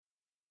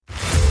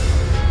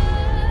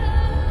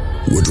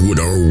What would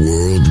our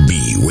world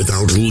be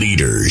without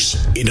leaders,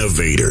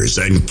 innovators,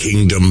 and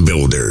kingdom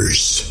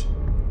builders?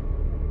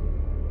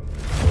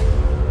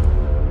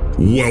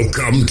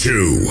 Welcome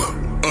to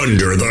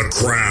Under the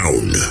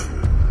Crown,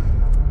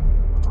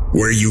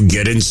 where you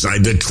get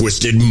inside the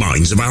twisted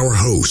minds of our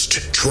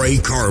host, Trey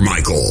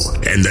Carmichael,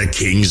 and the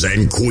kings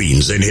and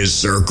queens in his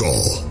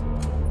circle.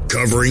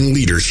 Covering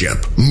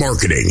leadership,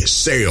 marketing,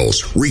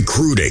 sales,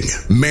 recruiting,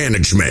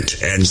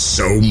 management, and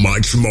so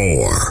much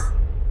more.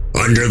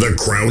 Under the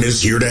Crown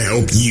is here to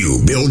help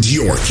you build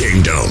your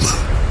kingdom.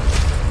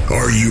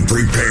 Are you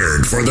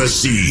prepared for the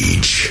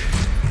siege?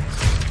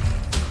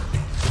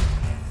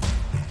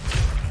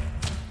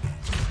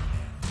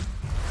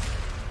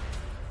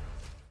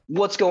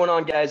 What's going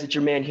on, guys? It's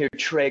your man here,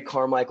 Trey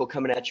Carmichael,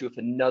 coming at you with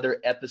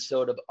another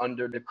episode of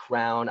Under the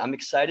Crown. I'm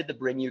excited to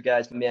bring you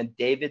guys, man,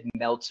 David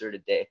Meltzer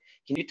today.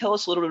 Can you tell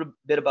us a little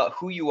bit about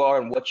who you are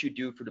and what you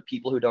do for the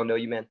people who don't know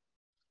you, man?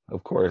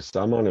 Of course,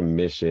 I'm on a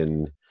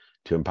mission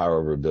to empower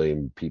over 1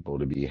 billion people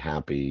to be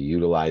happy,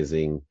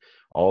 utilizing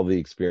all the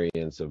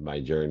experience of my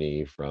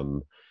journey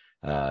from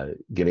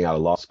getting out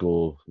of law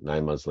school,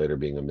 9 months later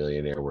being a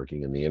millionaire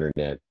working in the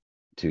internet,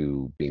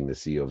 to being the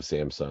CEO of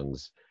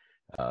Samsung's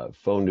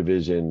phone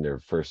division, their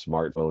first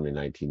smartphone in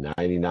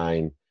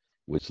 1999,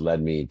 which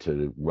led me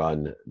to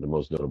run the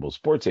most notable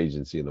sports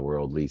agency in the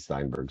world, Lee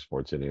Steinberg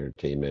Sports and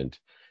Entertainment.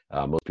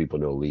 Most people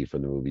know Lee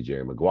from the movie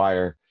Jerry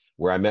Maguire,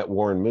 where I met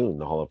Warren Moon,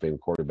 the Hall of Fame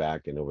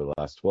quarterback. And over the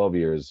last 12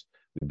 years,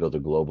 we built a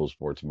global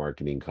sports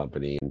marketing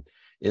company. And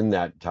in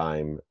that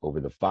time,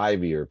 over the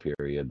 5-year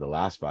period, the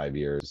last 5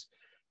 years,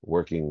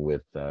 working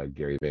with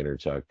Gary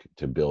Vaynerchuk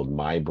to build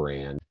my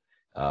brand.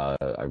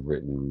 I've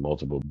written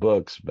multiple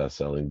books,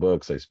 best-selling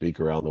books. I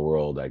speak around the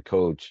world. I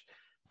coach.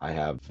 I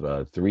have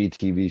 3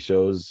 TV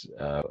shows,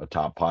 a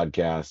top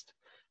podcast,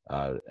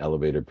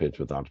 Elevator Pitch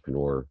with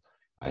Entrepreneur.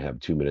 I have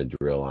 2-Minute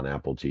Drill on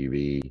Apple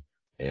TV,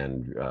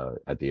 and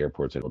at the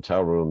airports and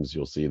hotel rooms,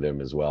 you'll see them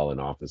as well in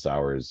office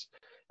hours.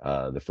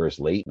 The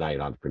first late night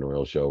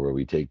entrepreneurial show where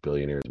we take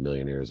billionaires,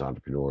 millionaires,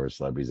 entrepreneurs,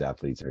 celebrities,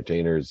 athletes,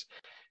 entertainers,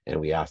 and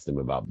we ask them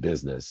about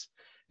business.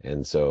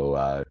 And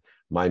so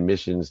my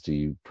mission is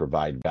to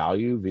provide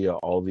value via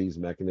all these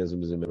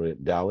mechanisms and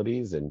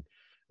modalities, and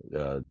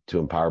to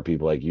empower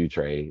people like you,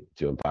 Trey,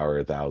 to empower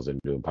 1,000,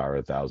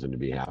 to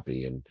be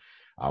happy. And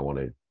I want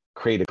to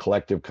create a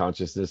collective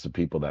consciousness of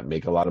people that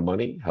make a lot of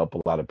money, help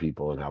a lot of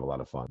people, and have a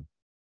lot of fun.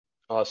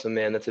 Awesome,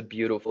 man. That's a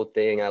beautiful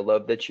thing. I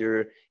love that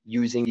you're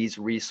using these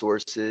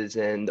resources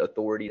and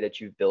authority that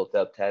you've built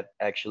up to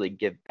actually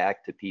give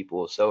back to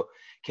people. So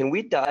can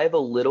we dive a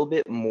little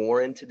bit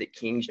more into the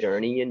King's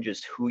journey and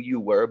just who you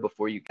were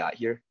before you got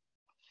here?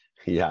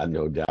 Yeah,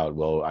 no doubt.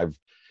 Well,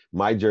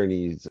 my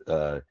journey's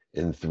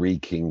in 3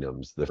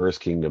 kingdoms. The first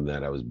kingdom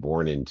that I was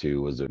born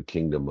into was a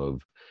kingdom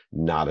of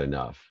not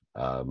enough.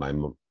 My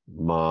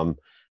mom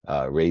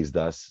raised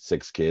us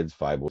 6 kids,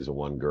 5 boys and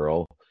 1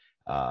 girl.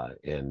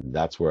 And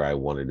that's where I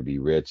wanted to be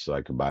rich so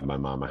I could buy my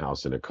mom a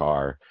house and a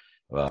car.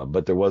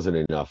 But there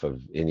wasn't enough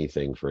of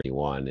anything for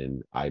anyone.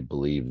 And I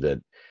believe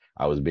that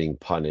I was being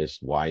punished.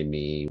 Why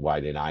me? Why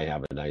didn't I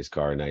have a nice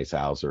car, a nice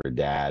house, or a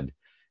dad?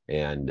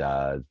 And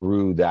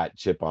through that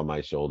chip on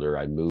my shoulder,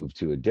 I moved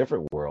to a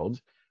different world,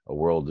 a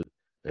world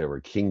or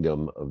a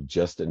kingdom of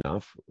just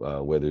enough,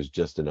 where there's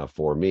just enough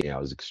for me. I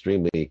was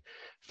extremely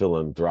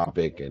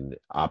philanthropic and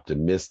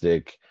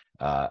optimistic.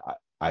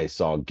 I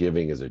saw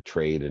giving as a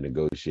trade and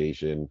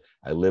negotiation.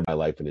 I lived my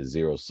life in a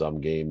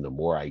zero-sum game. The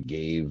more I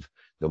gave,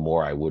 the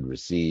more I would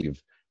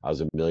receive. I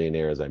was a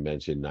millionaire, as I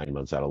mentioned, 9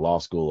 months out of law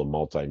school, a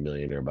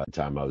multi-millionaire by the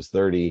time I was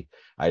 30.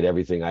 I had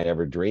everything I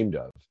ever dreamed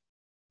of.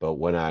 But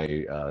when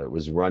I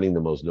was running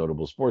the most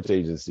notable sports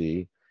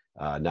agency,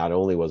 not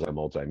only was I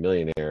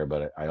multi-millionaire,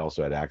 but I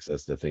also had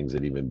access to things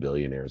that even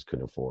billionaires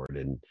couldn't afford.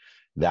 And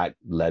that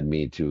led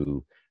me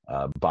to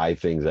buy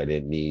things I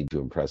didn't need, to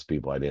impress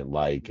people I didn't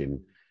like. And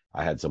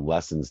I had some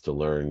lessons to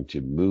learn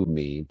to move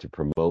me, to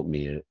promote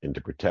me, and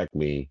to protect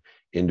me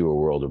into a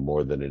world of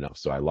more than enough.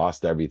 So I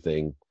lost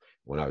everything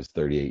when I was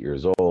 38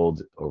 years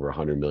old, over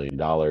 $100 million.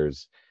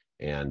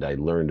 And I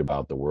learned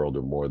about the world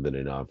of more than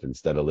enough.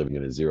 Instead of living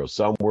in a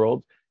zero-sum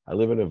world, I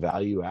live in a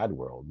value-add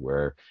world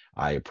where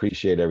I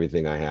appreciate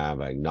everything I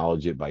have. I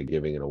acknowledge it by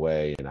giving it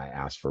away, and I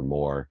ask for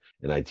more,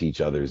 and I teach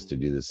others to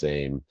do the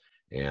same.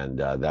 And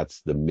that's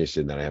the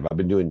mission that I have. I've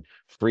been doing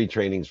free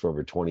trainings for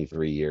over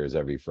 23 years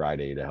every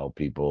Friday to help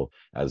people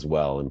as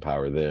well,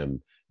 empower them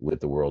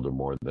with the world of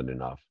more than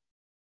enough.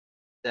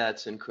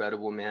 That's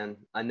incredible, man.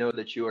 I know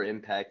that you are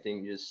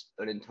impacting just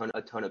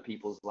a ton of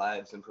people's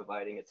lives and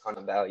providing a ton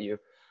of value.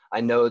 I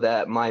know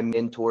that my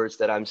mentors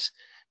that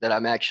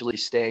I'm actually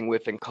staying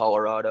with in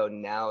Colorado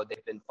now,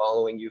 they've been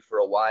following you for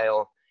a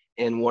while.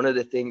 And one of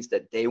the things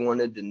that they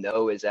wanted to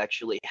know is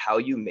actually how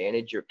you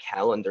manage your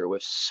calendar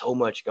with so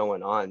much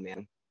going on,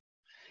 man.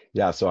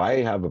 Yeah, so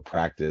I have a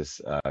practice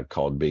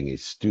called being a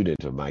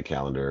student of my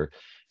calendar.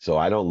 So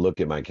I don't look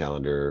at my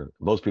calendar.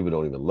 Most people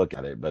don't even look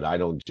at it, but I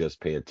don't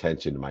just pay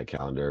attention to my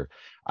calendar.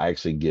 I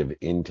actually give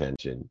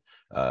intention.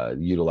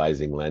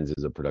 utilizing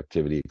lenses of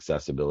productivity,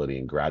 accessibility,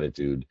 and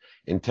gratitude.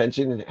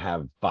 Intention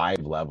have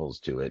 5 levels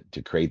to it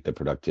to create the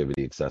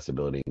productivity,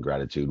 accessibility, and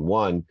gratitude.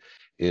 One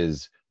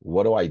is,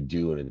 what do I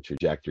do in a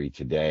trajectory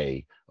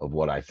today of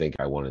what I think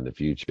I want in the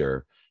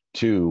future?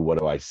 2, what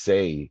do I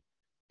say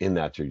in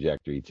that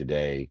trajectory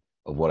today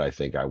of what I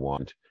think I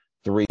want?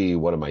 3,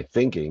 what am I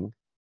thinking?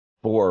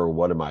 4,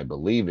 what am I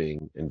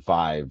believing? And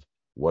 5,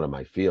 what am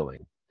I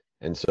feeling?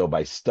 And so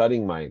by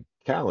studying my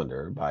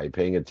calendar, by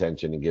paying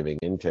attention and giving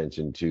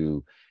intention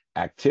to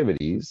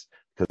activities,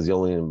 because the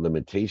only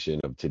limitation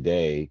of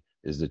today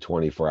is the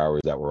 24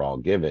 hours that we're all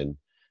given.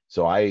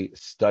 So I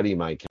study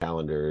my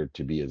calendar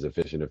to be as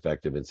efficient,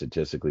 effective, and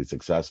statistically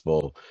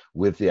successful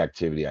with the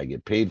activity I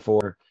get paid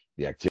for,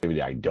 the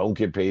activity I don't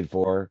get paid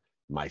for.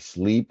 My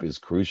sleep is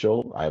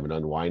crucial. I have an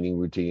unwinding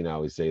routine. I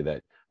always say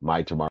that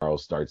my tomorrow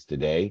starts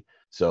today.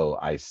 So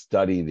I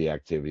study the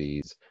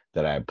activities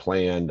that I have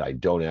planned, I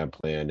don't have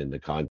planned in the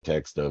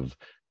context of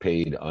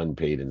paid,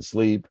 unpaid, and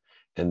sleep.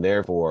 And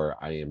therefore,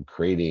 I am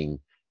creating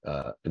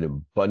an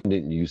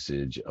abundant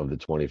usage of the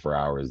 24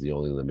 hours, the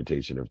only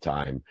limitation of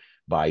time,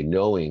 by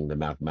knowing the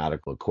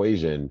mathematical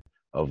equation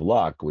of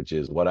luck, which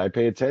is what I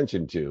pay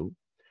attention to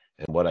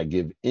and what I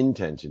give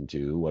intention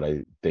to, what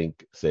I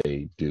think,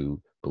 say,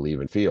 do,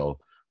 believe, and feel,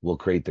 will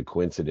create the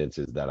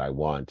coincidences that I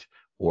want,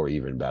 or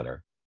even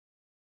better.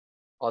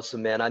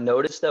 Awesome, man. I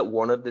noticed that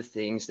one of the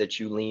things that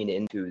you lean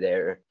into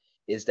there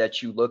is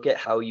that you look at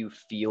how you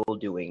feel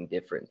doing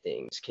different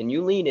things. Can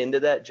you lean into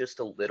that just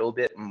a little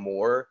bit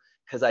more?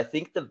 Because I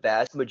think the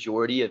vast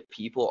majority of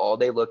people, all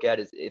they look at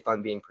is if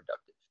I'm being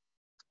productive.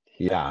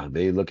 Yeah,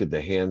 they look at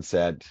the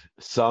handset.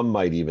 Some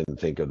might even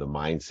think of the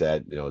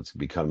mindset. It's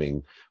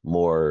becoming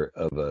more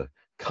of a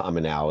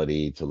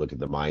commonality to look at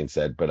the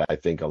mindset, but I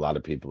think a lot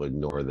of people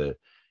ignore the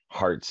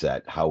heart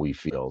set, how we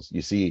feel.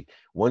 You see,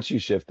 once you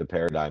shift the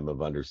paradigm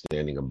of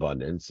understanding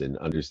abundance and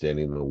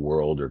understanding the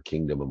world or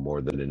kingdom of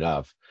more than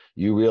enough,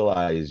 you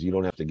realize you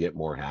don't have to get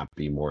more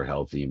happy, more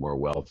healthy, more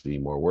wealthy,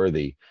 more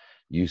worthy.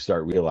 You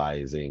start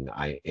realizing,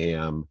 I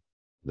am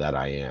that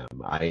I am.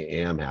 I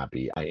am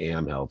happy. I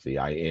am healthy.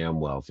 I am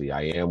wealthy.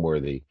 I am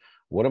worthy.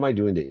 What am I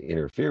doing to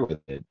interfere with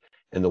it?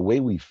 And the way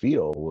we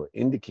feel will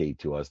indicate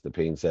to us the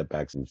pain,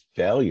 setbacks, and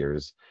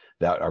failures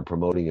that are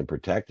promoting and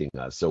protecting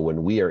us. So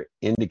when we are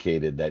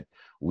indicated that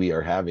we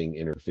are having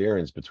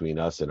interference between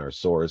us and our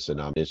source, an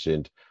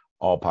omniscient,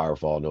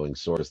 all-powerful, all-knowing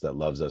source that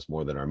loves us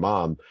more than our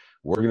mom,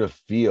 we're going to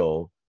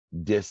feel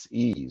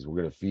dis-ease.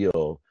 We're going to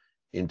feel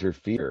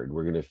interfered.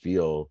 We're going to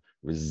feel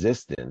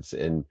resistance.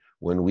 And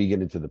when we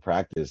get into the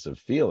practice of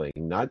feeling,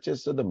 not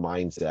just of the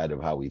mindset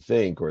of how we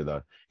think or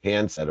the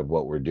handset of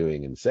what we're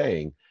doing and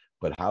saying,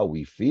 but how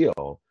we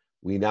feel,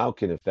 we now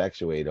can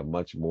effectuate a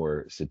much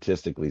more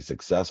statistically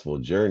successful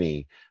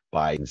journey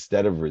by,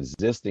 instead of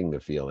resisting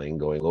the feeling,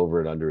 going over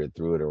it, under it,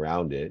 through it,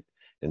 around it,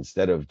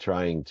 instead of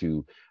trying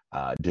to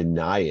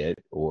deny it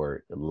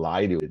or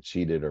lie to it,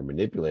 cheat it, or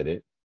manipulate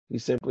it, we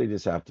simply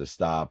just have to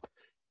stop,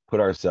 put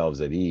ourselves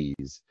at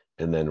ease,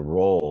 and then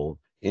roll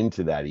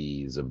into that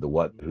ease of the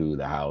what, who,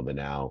 the how, the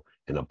now,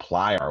 and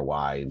apply our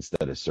why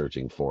instead of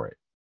searching for it.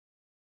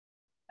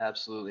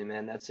 Absolutely,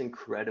 man. That's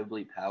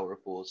incredibly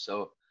powerful.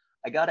 So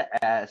I got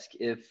to ask,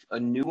 if a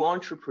new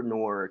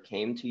entrepreneur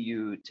came to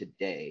you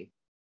today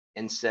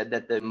and said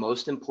that the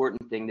most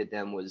important thing to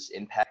them was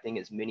impacting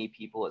as many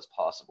people as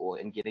possible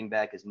and giving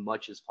back as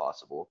much as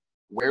possible,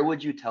 where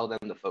would you tell them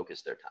to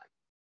focus their time?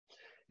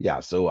 Yeah,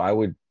 so I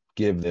would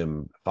give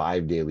them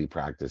 5 daily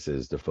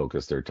practices to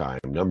focus their time.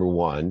 Number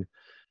 1,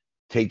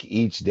 take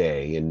each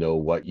day and know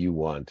what you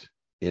want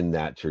in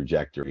that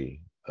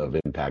trajectory of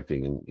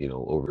impacting,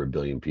 over 1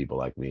 billion people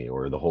like me,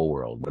 or the whole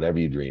world, whatever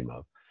you dream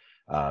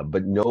of.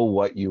 But know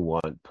what you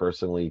want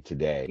personally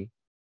today,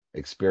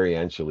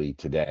 experientially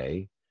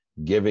today,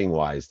 giving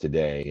wise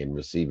today, and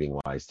receiving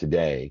wise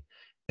today,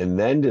 and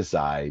then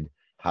decide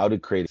how to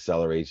create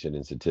acceleration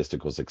and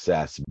statistical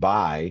success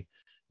by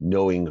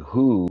knowing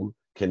who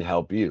can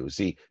help you.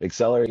 See,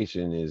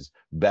 acceleration is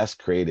best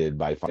created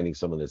by finding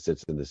someone that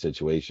sits in the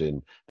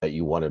situation that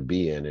you want to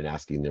be in and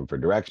asking them for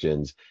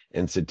directions.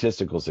 And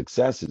statistical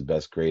success is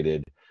best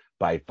created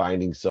by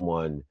finding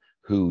someone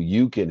who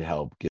you can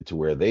help get to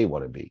where they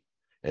want to be.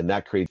 And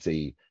that creates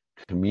a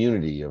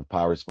community of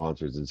power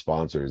sponsors and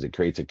sponsors. It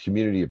creates a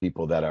community of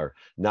people that are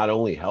not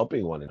only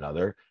helping one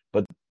another,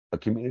 but a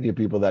community of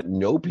people that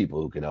know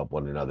people who can help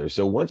one another.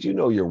 So once you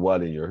know your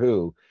what and your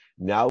who,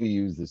 now we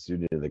use the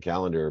student of the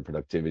calendar,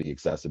 productivity,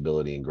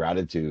 accessibility, and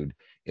gratitude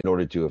in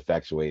order to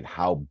effectuate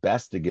how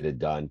best to get it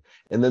done.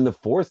 And then the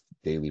 4th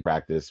daily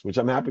practice, which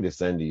I'm happy to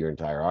send to your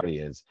entire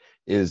audience,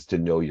 is to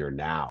know your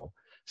now.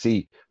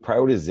 See,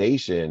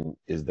 prioritization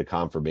is the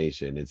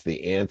confirmation. It's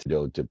the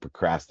antidote to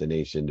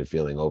procrastination, to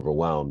feeling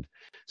overwhelmed.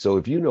 So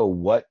if you know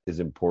what is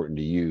important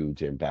to you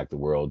to impact the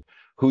world,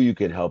 who you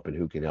can help and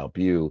who can help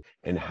you,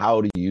 and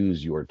how to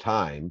use your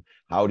time,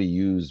 how to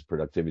use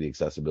productivity,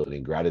 accessibility,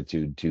 and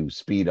gratitude to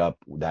speed up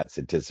that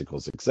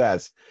statistical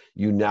success,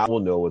 you now will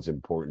know what's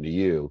important to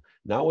you,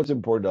 not what's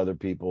important to other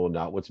people,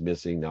 not what's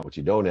missing, not what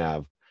you don't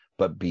have,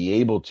 but be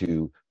able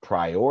to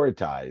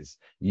prioritize,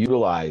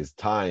 utilize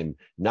time,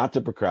 not to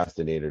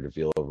procrastinate or to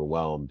feel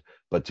overwhelmed,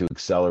 but to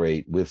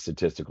accelerate with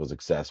statistical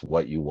success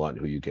what you want,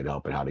 who you can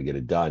help, and how to get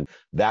it done.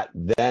 That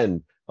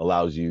then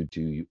allows you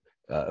to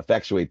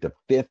effectuate the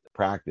fifth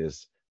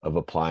practice of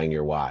applying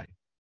your why,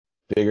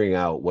 figuring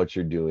out what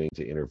you're doing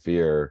to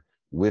interfere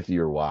with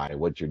your why,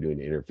 what you're doing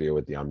to interfere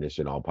with the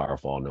omniscient,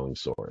 all-powerful, all-knowing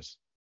source.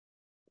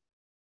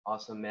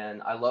 Awesome,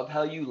 man. I love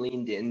how you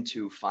leaned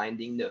into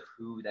finding the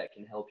who that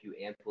can help you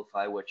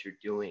amplify what you're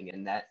doing.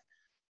 And that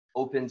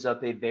opens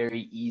up a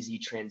very easy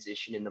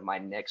transition into my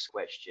next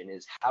question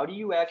is how do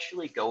you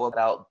actually go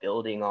about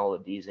building all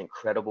of these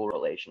incredible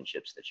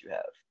relationships that you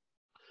have?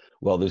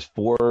 Well, there's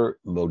four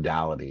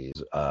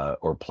modalities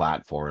or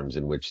platforms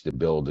in which to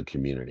build a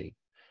community.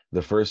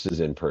 The first is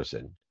in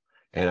person.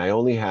 And I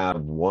only have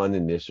one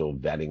initial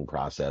vetting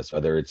process,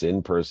 whether it's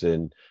in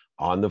person,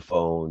 on the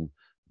phone,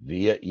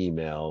 via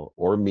email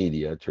or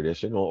media,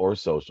 traditional or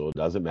social, it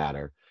doesn't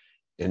matter.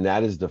 And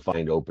that is to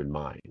find open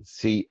minds.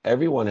 See,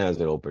 everyone has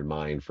an open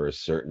mind for a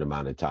certain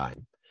amount of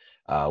time.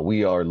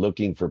 We are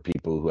looking for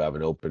people who have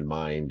an open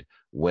mind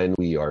when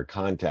we are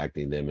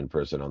contacting them in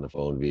person, on the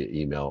phone, via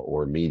email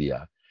or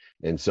media.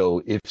 And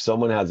so if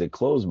someone has a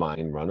closed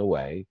mind, run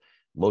away.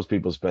 Most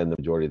people spend the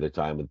majority of their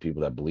time with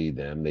people that bleed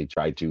them. They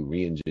try to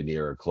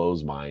re-engineer a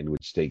closed mind,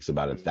 which takes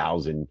about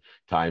 1,000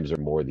 times or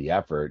more the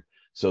effort.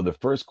 So the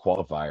first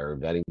qualifier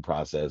vetting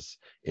process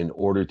in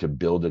order to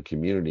build a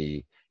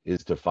community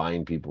is to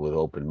find people with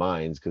open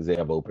minds, because they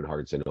have open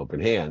hearts and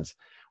open hands.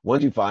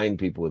 Once you find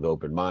people with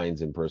open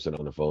minds in person,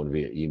 on the phone,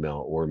 via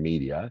email or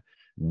media,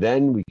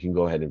 then we can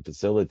go ahead and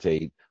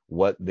facilitate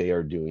what they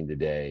are doing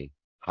today,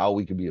 how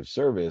we could be of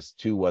service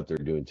to what they're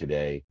doing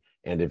today,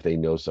 and if they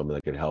know someone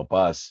that could help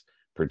us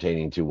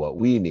pertaining to what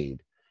we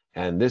need.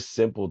 And this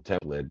simple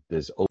template,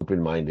 this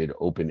open-minded,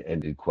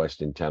 open-ended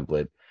question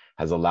template,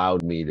 has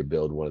allowed me to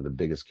build one of the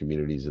biggest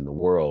communities in the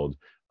world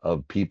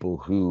of people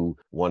who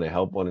want to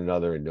help one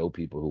another and know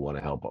people who want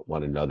to help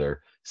one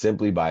another,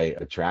 simply by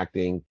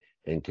attracting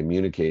and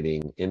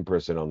communicating in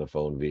person, on the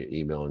phone, via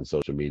email and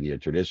social media,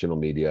 traditional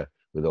media,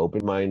 with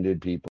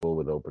open-minded people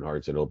with open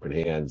hearts and open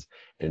hands,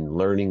 and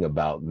learning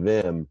about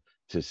them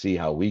to see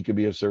how we could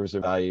be of service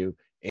or value,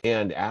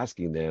 and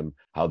asking them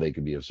how they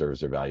could be of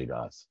service or value to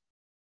us.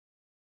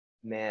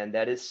 Man,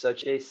 that is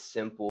such a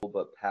simple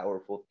but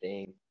powerful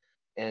thing.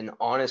 And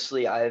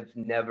honestly, I've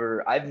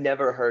never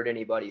heard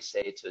anybody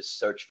say to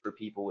search for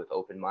people with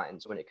open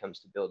minds when it comes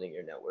to building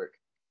your network.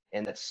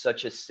 And that's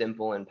such a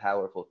simple and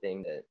powerful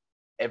thing that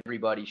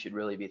everybody should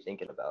really be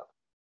thinking about.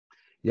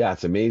 Yeah,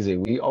 it's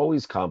amazing. We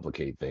always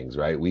complicate things,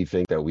 right? We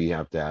think that we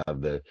have to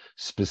have the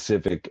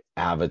specific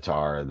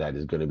avatar that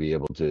is going to be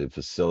able to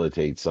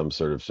facilitate some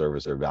sort of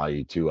service or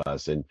value to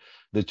us. And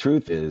the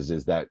truth is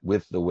that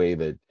with the way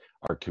that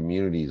our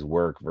communities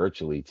work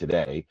virtually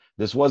today,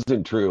 this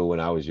wasn't true when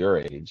I was your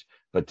age,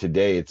 but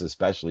today it's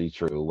especially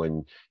true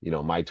when,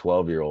 my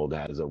 12-year-old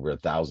has over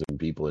 1,000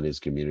 people in his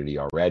community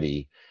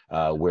already,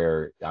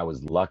 where I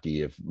was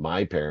lucky if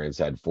my parents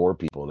had 4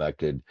 people that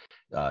could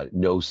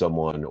know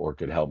someone or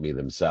could help me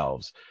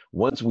themselves.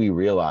 Once we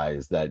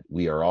realize that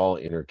we are all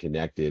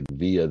interconnected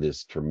via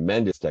this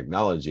tremendous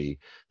technology,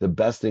 the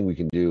best thing we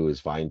can do is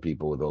find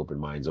people with open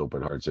minds,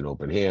 open hearts, and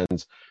open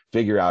hands,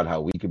 figure out how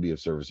we could be of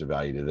service or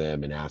value to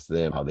them, and ask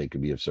them how they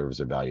could be of service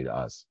or value to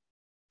us.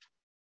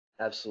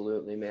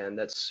 Absolutely, man.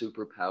 That's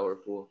super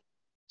powerful.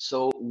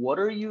 So, what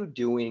are you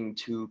doing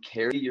to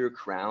carry your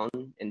crown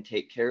and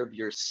take care of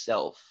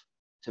yourself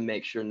to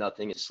make sure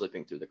nothing is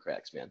slipping through the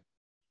cracks, man?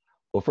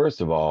 Well,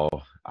 first of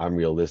all, I'm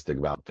realistic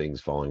about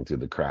things falling through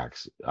the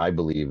cracks. I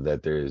believe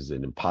that there's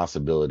an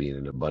impossibility in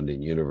an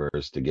abundant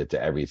universe to get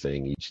to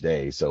everything each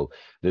day. So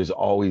there's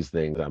always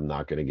things I'm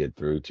not going to get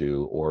through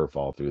to or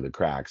fall through the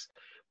cracks.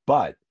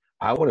 But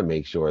I want to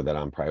make sure that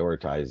I'm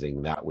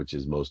prioritizing that which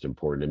is most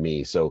important to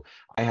me. So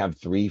I have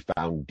 3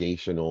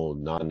 foundational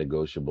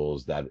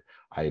non-negotiables that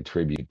I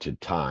attribute to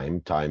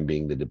time, time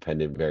being the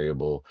dependent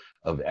variable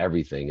of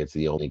everything. It's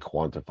the only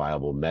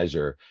quantifiable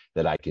measure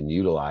that I can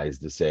utilize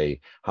to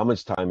say, how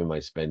much time am I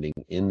spending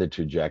in the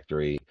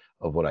trajectory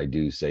of what I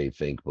do, say,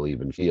 think,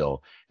 believe, and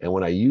feel? And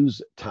when I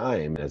use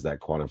time as that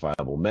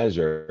quantifiable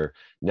measure,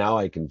 now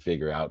I can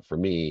figure out for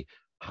me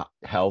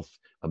health,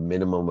 a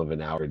minimum of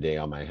an hour a day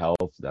on my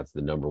health. That's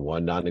the number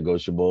 1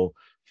 non-negotiable.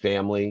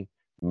 Family,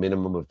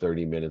 minimum of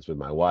 30 minutes with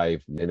my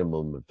wife,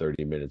 minimum of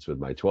 30 minutes with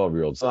my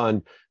 12-year-old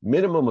son,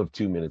 minimum of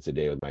 2 minutes a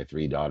day with my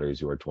 3 daughters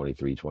who are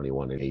 23,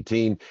 21, and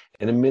 18,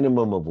 and a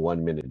minimum of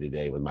 1 minute a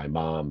day with my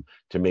mom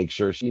to make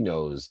sure she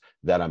knows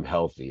that I'm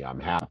healthy, I'm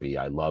happy,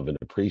 I love and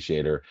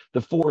appreciate her.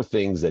 The 4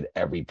 things that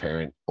every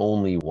parent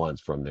only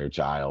wants from their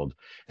child.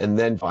 And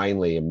then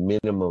finally, a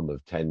minimum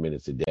of 10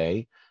 minutes a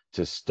day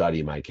to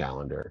study my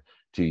calendar.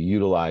 to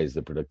utilize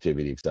the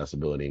productivity,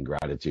 accessibility, and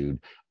gratitude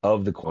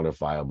of the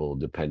quantifiable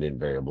dependent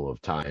variable of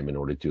time in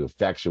order to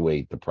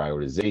effectuate the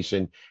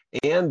prioritization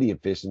and the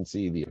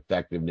efficiency, the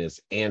effectiveness,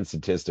 and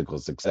statistical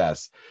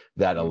success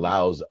that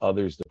allows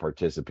others to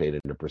participate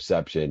in the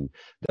perception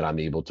that I'm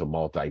able to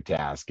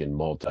multitask and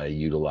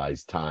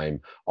multi-utilize time,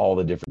 all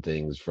the different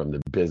things from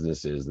the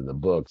businesses and the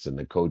books and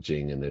the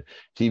coaching and the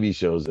TV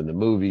shows and the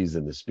movies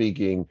and the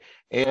speaking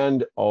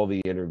and all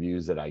the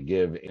interviews that I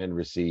give and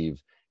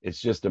receive. It's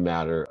just a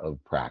matter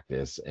of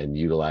practice and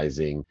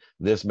utilizing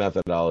this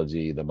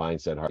methodology, the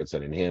mindset, heart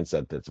set, and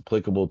handset that's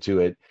applicable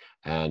to it.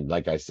 And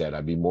like I said,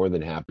 I'd be more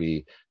than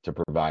happy to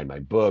provide my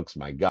books,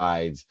 my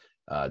guides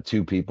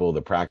to people,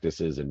 the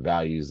practices and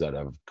values that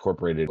I've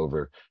incorporated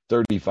over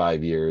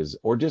 35 years,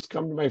 or just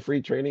come to my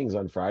free trainings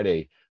on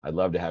Friday. I'd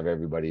love to have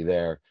everybody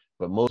there.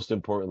 But most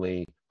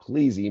importantly,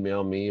 please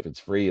email me. If it's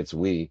free, it's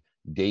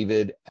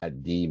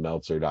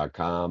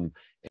David@dmeltzer.com.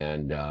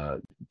 And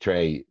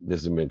Trey,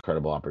 this is an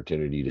incredible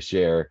opportunity to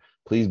share.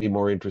 Please be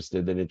more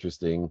interested than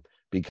interesting.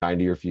 Be kind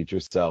to your future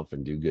self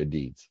and do good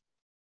deeds.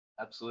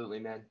 Absolutely,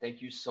 man. Thank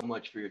you so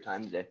much for your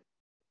time today.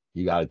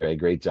 You got it, Trey.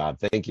 Great job.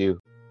 Thank you.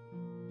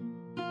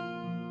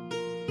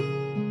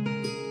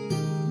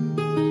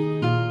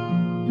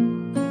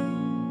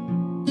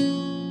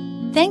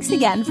 Thanks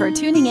again for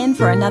tuning in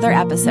for another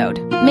episode.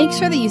 Make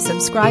sure that you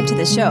subscribe to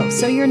the show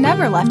so you're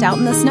never left out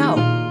in the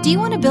snow. Do you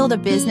want to build a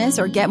business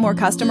or get more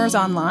customers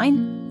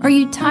online? Are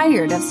you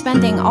tired of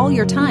spending all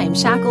your time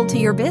shackled to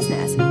your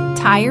business?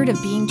 Tired of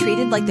being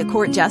treated like the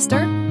court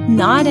jester?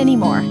 Not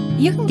anymore.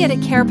 You can get a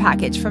care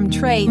package from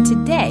Trey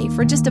today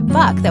for just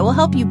 $1 that will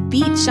help you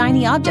beat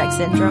shiny object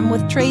syndrome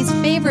with Trey's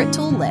favorite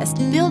tool list,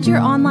 build your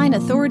online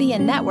authority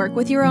and network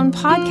with your own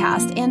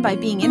podcast and by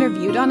being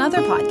interviewed on other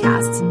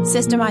podcasts,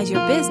 systemize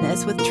your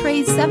business with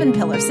Trey's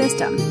 7-pillar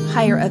system,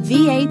 hire a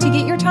VA to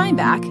get your time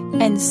back,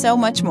 and so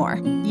much more.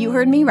 You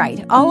heard me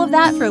right. All of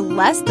that for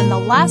less than the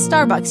last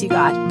Starbucks you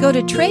got. Go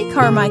to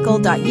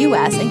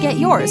TreyCarmichael.us and get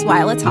yours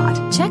while it's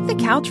hot. Check the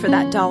couch for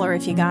that $1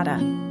 if you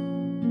gotta.